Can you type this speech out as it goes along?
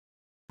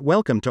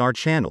Welcome to our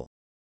channel.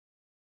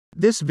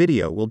 This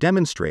video will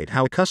demonstrate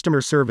how a customer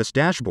service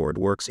dashboard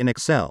works in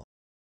Excel.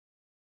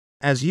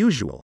 As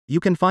usual, you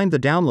can find the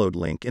download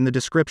link in the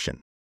description.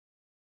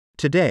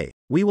 Today,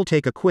 we will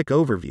take a quick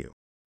overview.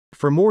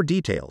 For more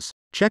details,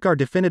 check our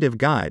definitive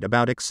guide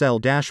about Excel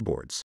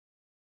dashboards.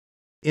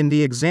 In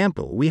the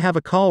example, we have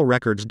a call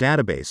records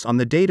database on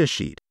the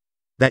datasheet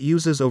that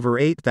uses over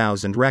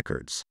 8,000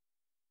 records.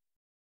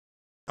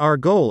 Our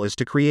goal is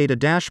to create a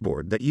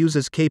dashboard that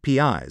uses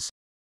KPIs,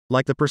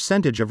 like the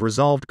percentage of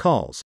resolved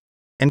calls,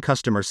 and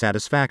customer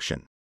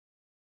satisfaction.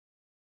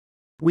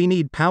 We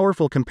need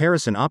powerful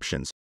comparison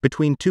options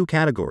between two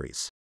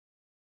categories.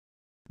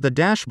 The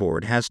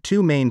dashboard has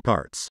two main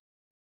parts.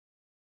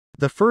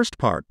 The first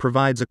part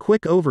provides a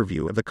quick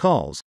overview of the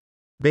calls,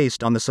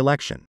 based on the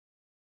selection.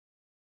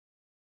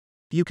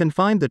 You can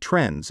find the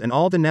trends and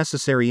all the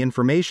necessary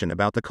information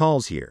about the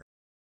calls here.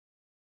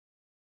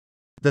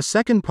 The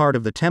second part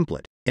of the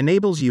template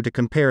enables you to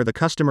compare the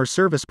customer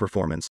service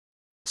performance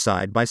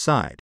side by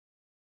side.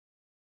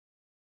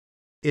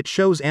 It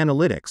shows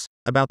analytics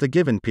about the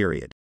given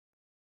period.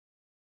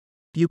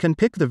 You can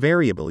pick the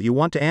variable you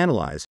want to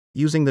analyze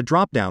using the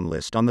drop-down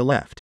list on the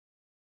left.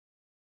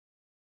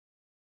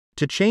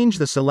 To change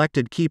the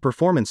selected key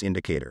performance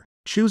indicator,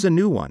 choose a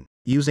new one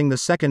using the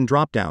second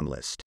drop-down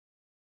list.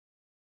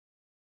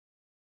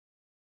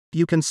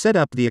 You can set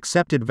up the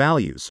accepted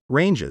values,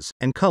 ranges,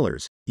 and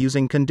colors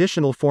using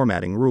conditional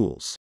formatting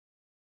rules.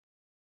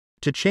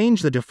 To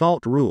change the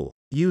default rule,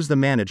 use the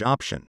Manage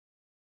option.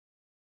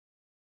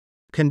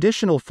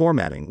 Conditional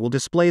formatting will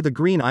display the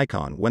green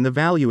icon when the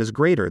value is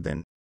greater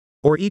than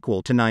or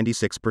equal to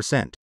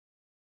 96%.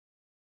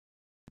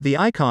 The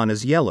icon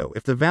is yellow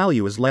if the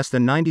value is less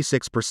than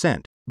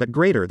 96%, but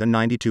greater than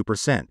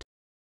 92%.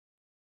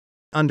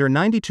 Under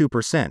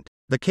 92%,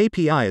 the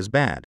KPI is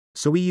bad,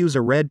 so we use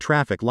a red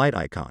traffic light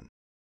icon.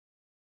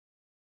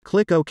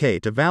 Click OK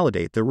to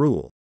validate the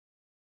rule.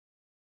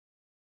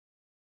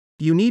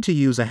 You need to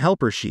use a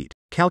helper sheet,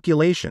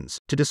 calculations,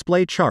 to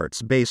display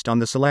charts based on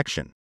the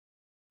selection.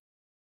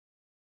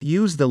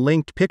 Use the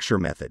linked picture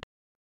method.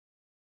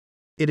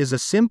 It is a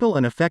simple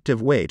and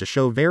effective way to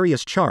show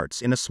various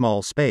charts in a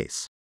small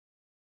space.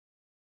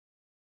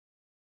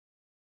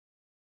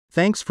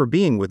 Thanks for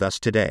being with us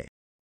today.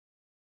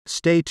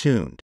 Stay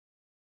tuned.